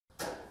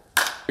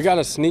We got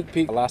a sneak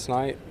peek last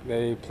night.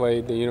 They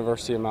played the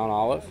University of Mount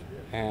Olive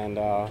and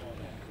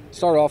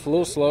started off a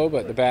little slow,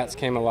 but the bats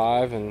came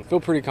alive and feel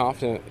pretty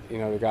confident,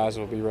 the guys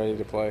will be ready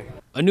to play.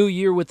 A new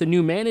year with a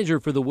new manager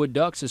for the Wood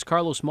Ducks as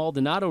Carlos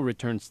Maldonado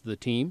returns to the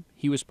team.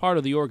 He was part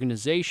of the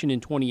organization in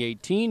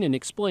 2018 and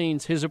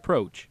explains his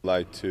approach. I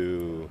like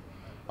to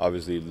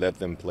obviously let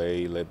them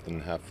play, let them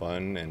have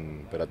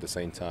fun, but at the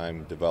same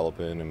time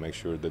developing and make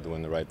sure they're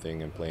doing the right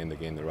thing and playing the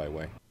game the right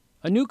way.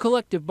 A new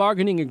collective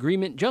bargaining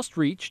agreement just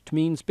reached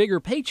means bigger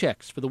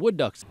paychecks for the Wood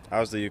Ducks.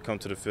 Obviously, you come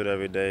to the field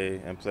every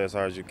day and play as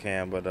hard as you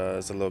can, but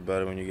it's a little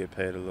better when you get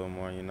paid a little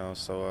more,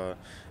 So,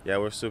 yeah,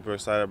 we're super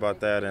excited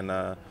about that,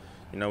 and,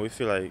 we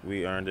feel like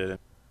we earned it.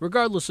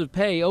 Regardless of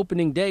pay,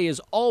 opening day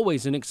is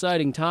always an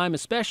exciting time,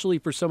 especially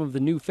for some of the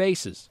new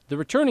faces. The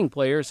returning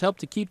players help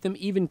to keep them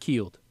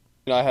even-keeled.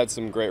 I had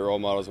some great role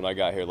models when I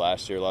got here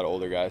last year, a lot of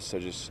older guys, so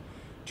just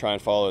try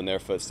and follow in their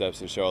footsteps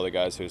and show all the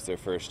guys who it's their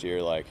first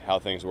year, like how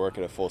things work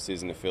at a full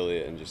season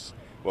affiliate and just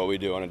what we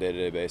do on a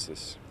day-to-day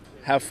basis.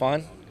 Have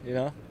fun,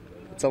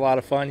 It's a lot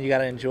of fun. You got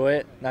to enjoy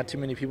it. Not too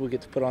many people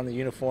get to put on the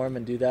uniform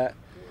and do that.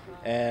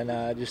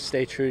 And just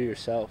stay true to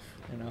yourself,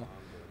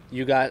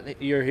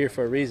 You're here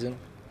for a reason,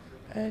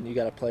 and you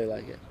got to play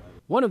like it.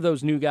 One of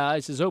those new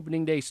guys is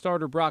opening day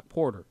starter Brock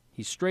Porter.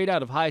 He's straight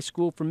out of high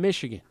school from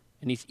Michigan,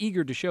 and he's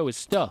eager to show his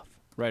stuff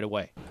right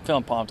away.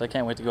 Feeling pumped. I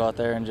can't wait to go out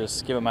there and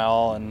just give it my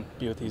all and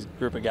be with these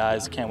group of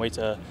guys. Can't wait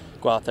to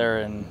go out there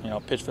and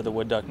pitch for the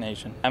Wood Duck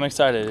Nation. I'm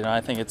excited.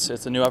 I think it's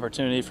a new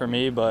opportunity for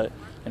me, but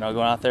going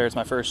out there, it's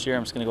my first year.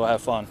 I'm just going to go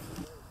have fun.